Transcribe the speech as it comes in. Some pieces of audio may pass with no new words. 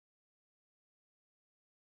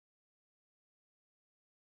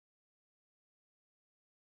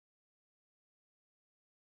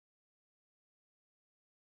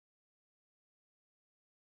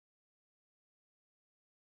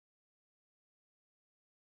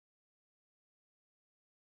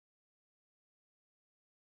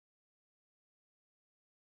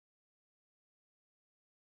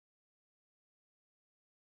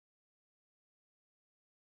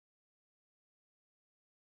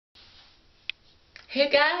Hey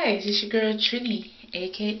guys, it's your girl Trini,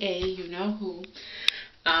 aka you know who.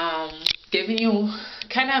 Giving you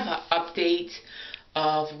kind of an update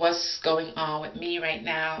of what's going on with me right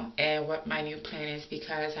now and what my new plan is,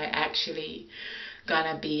 because I actually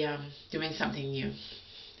gonna be doing something new.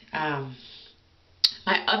 My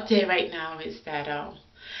update right now is that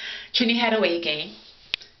Trini had a weight gain.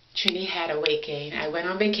 I went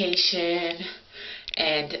on vacation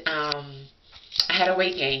and I had a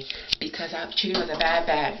weight gain because Trini was a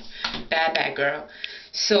bad girl.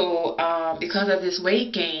 So because of this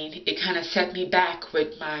weight gain, it kind of set me back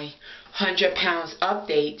with my 100 pounds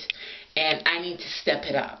update, and I need to step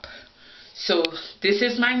it up. So this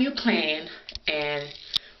is my new plan and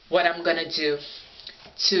what I'm gonna do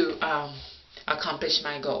to accomplish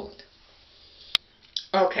my goal.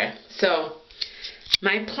 Okay, so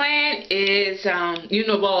my plan is,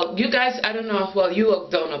 well, you guys, I don't know, well, you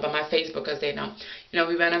don't know, but my Facebookers, they know.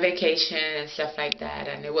 We went on vacation and stuff like that,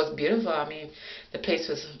 and it was beautiful. I mean, the place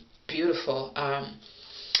was beautiful.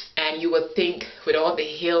 And you would think with all the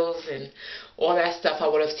hills and all that stuff, I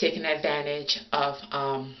would have taken advantage of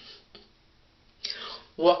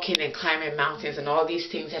walking and climbing mountains and all these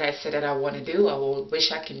things that I said that I want to do. I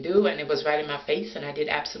wish I can do, and it was right in my face, and I did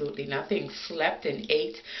absolutely nothing. Slept and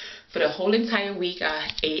ate for the whole entire week. I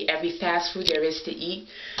ate every fast food there is to eat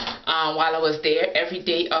while I was there, every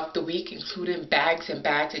day of the week, including bags and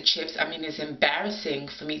bags of chips. I mean, it's embarrassing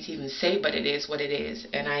for me to even say, but it is what it is,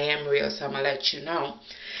 and I am real, so I'm gonna let you know.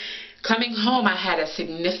 Coming home, I had a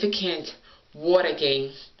significant water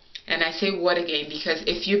gain. And I say water gain because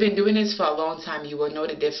if you've been doing this for a long time, you will know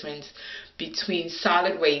the difference between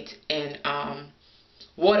solid weight and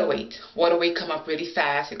water weight. Water weight come up really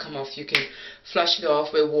fast. It come off. You can flush it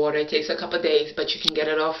off with water. It takes a couple of days, but you can get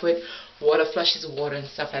it off with water. Flushes water and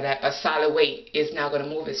stuff like that. But solid weight is not going to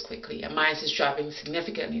move as quickly, and mine is dropping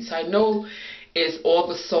significantly. So I know it's all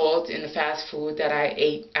the salt in the fast food that I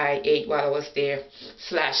ate while I was there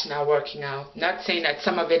 / not working out. Not saying that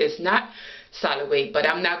some of it is not solid weight, but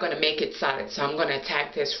I'm not going to make it solid, so I'm going to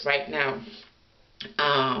attack this right now.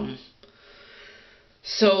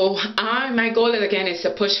 So my goal again is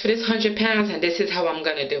to push for this 100 pounds, and this is how I'm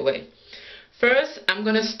going to do it. First, I'm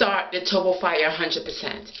going to start the Turbo Fire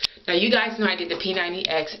 100%. Now, you guys know I did the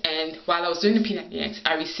P90X, and while I was doing the P90X,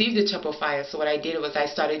 I received the Turbo Fire. So what I did was I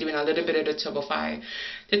started doing a little bit of the Turbo Fire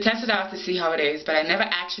to test it out to see how it is, but I never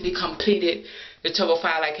actually completed the Turbo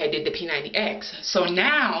Fire like I did the P90X. So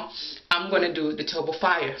now I'm going to do the Turbo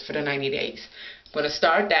Fire for the 90 days. I'm going to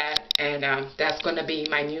start that, and that's going to be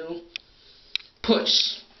my new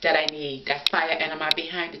push that I need. That fire, and am I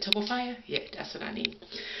behind the Turbo Fire? Yeah, that's what I need.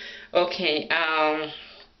 Okay,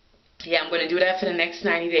 yeah, I'm going to do that for the next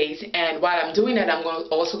 90 days. And while I'm doing that, I'm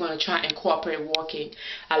also going to try and incorporate walking.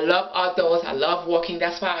 I love outdoors. I love walking.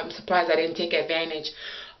 That's why I'm surprised I didn't take advantage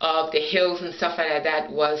of the hills and stuff like that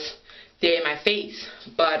that was there in my face.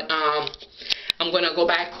 But I'm going to go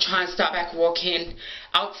back, try and start back walking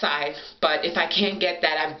outside. But if I can't get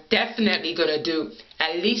that, I'm definitely going to do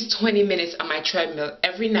at least 20 minutes on my treadmill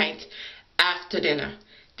every night after dinner.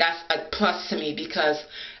 That's a plus to me because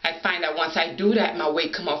I find that once I do that, my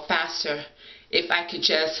weight come up faster. If I could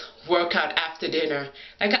just work out after dinner,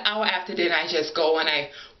 like an hour after dinner, I just go and I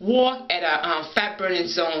walk at a fat burning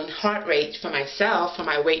zone heart rate for myself, for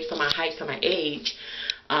my weight, for my height, for my age,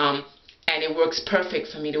 and it works perfect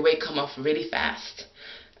for me. The weight come off really fast.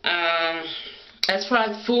 As far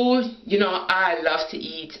as food, I love to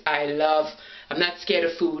eat. I'm not scared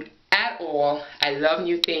of food at all. I love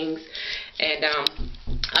new things, and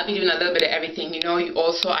I'll be doing a little bit of everything.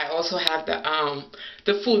 I also have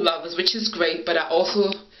the food lovers, which is great, but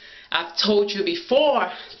I've told you before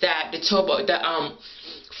that the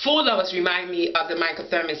food lovers remind me of the Michael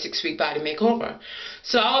Thurman 6-week body makeover.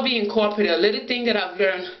 So I'll be incorporating a little thing that I've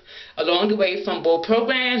learned along the way from both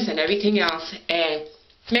programs and everything else, and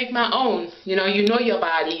make my own. You know your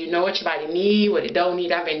body, you know what your body needs, what it don't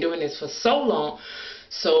need. I've been doing this for so long,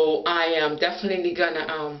 so I am definitely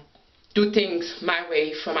gonna do things my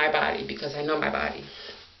way for my body because I know my body.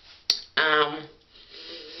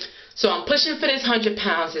 So I'm pushing for this 100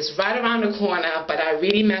 pounds. It's right around the corner, but I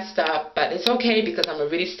really messed up. But it's okay because I'm going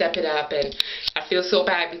to really step it up. And I feel so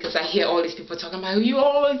bad because I hear all these people talking about,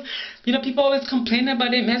 people always complain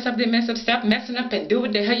about it, mess up, stop messing up and do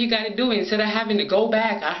what the hell you got to do instead of having to go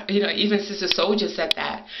back. Even Sister Soldier said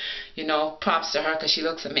that. Props to her because she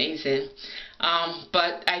looks amazing.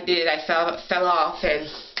 But I did. I fell off, and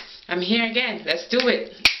I'm here again. Let's do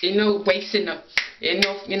it. Wasting up.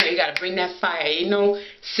 You gotta bring that fire.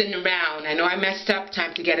 Sitting around. I know I messed up.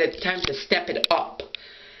 Time to step it up.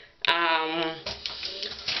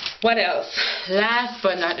 What else? Last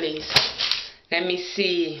but not least, Let me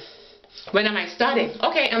see. When am I starting?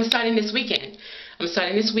 Okay, I'm starting this weekend.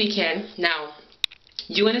 Now,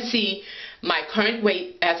 you're going to see my current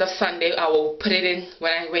weight as of Sunday. I will put it in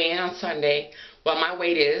when I weigh in on Sunday, what my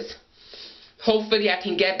weight is. Hopefully I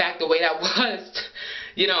can get back the weight I was,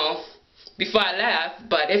 you know, before I left.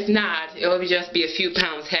 But if not, it will just be a few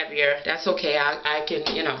pounds heavier. That's okay. I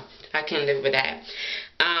can, you know, I can live with that.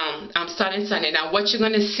 I'm starting Sunday. Now, what you're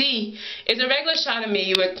going to see is a regular shot of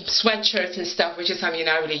me with sweatshirts and stuff, which is something you're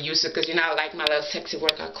not really used to because you're not like my little sexy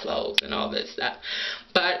workout clothes and all this stuff.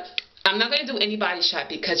 But I'm not going to do any body shot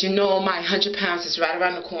because you know my 100 pounds is right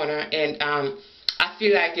around the corner, and I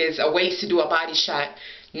feel like it's a waste to do a body shot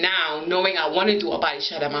now, knowing I want to do a body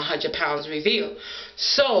shot at my 100 pounds reveal.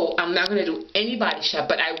 So I'm not going to do any body shot,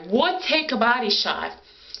 but I would take a body shot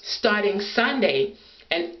starting Sunday.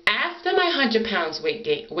 And after my 100 pounds weight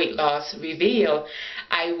loss reveal,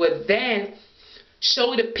 I would then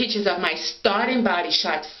show the pictures of my starting body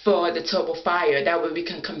shot for the Turbo Fire. That way we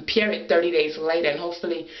can compare it 30 days later. And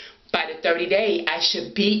hopefully by the 30th day, I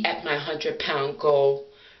should be at my 100-pound goal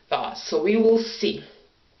loss. So we will see.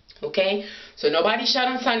 Okay? So no body shot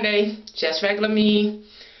on Sunday. Just regular me.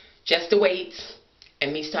 Just the weights.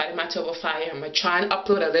 And me starting my Turbo Fire. I'm going to try and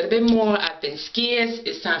upload a little bit more. I've been scarce.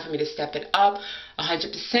 It's time for me to step it up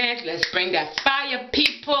 100%. Let's bring that fire,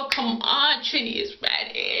 people. Come on, Trini is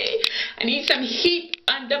ready. I need some heat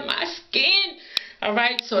under my skin.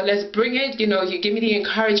 Alright, so let's bring it. You know, you give me the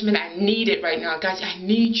encouragement. I need it right now. Guys, I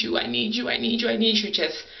need you. I need you. I need you. I need you.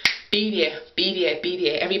 Just be there. Be there. Be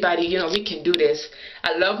there. Everybody, you know, we can do this.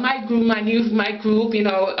 I love my group, my group, you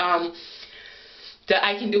know, the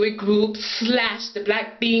I Can Do It group / the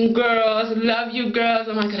Black Bean Girls. Love you girls.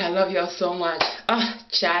 Oh my God, I love y'all so much. Oh,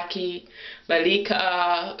 Jackie,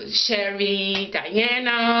 Malika, Sherry,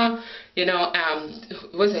 Diana, you know,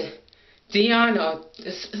 what was it? Dion, or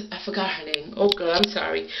I forgot her name. Oh girl, I'm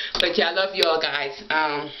sorry. But yeah, I love y'all guys.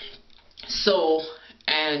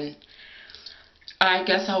 And I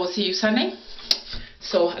guess I will see you Sunday.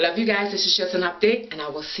 So I love you guys. This is just an update, and I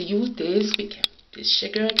will see you this weekend. This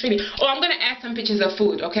sugar and Trini. Oh, I'm going to add some pictures of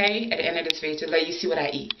food, okay? At the end of this video to let you see what I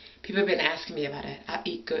eat. People have been asking me about it. I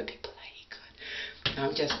eat good, people. I eat good. No,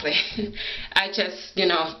 I'm just playing. I just, you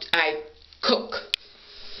know, I cook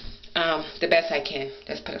the best I can.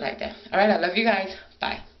 Let's put it like that. Alright, I love you guys.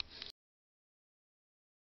 Bye.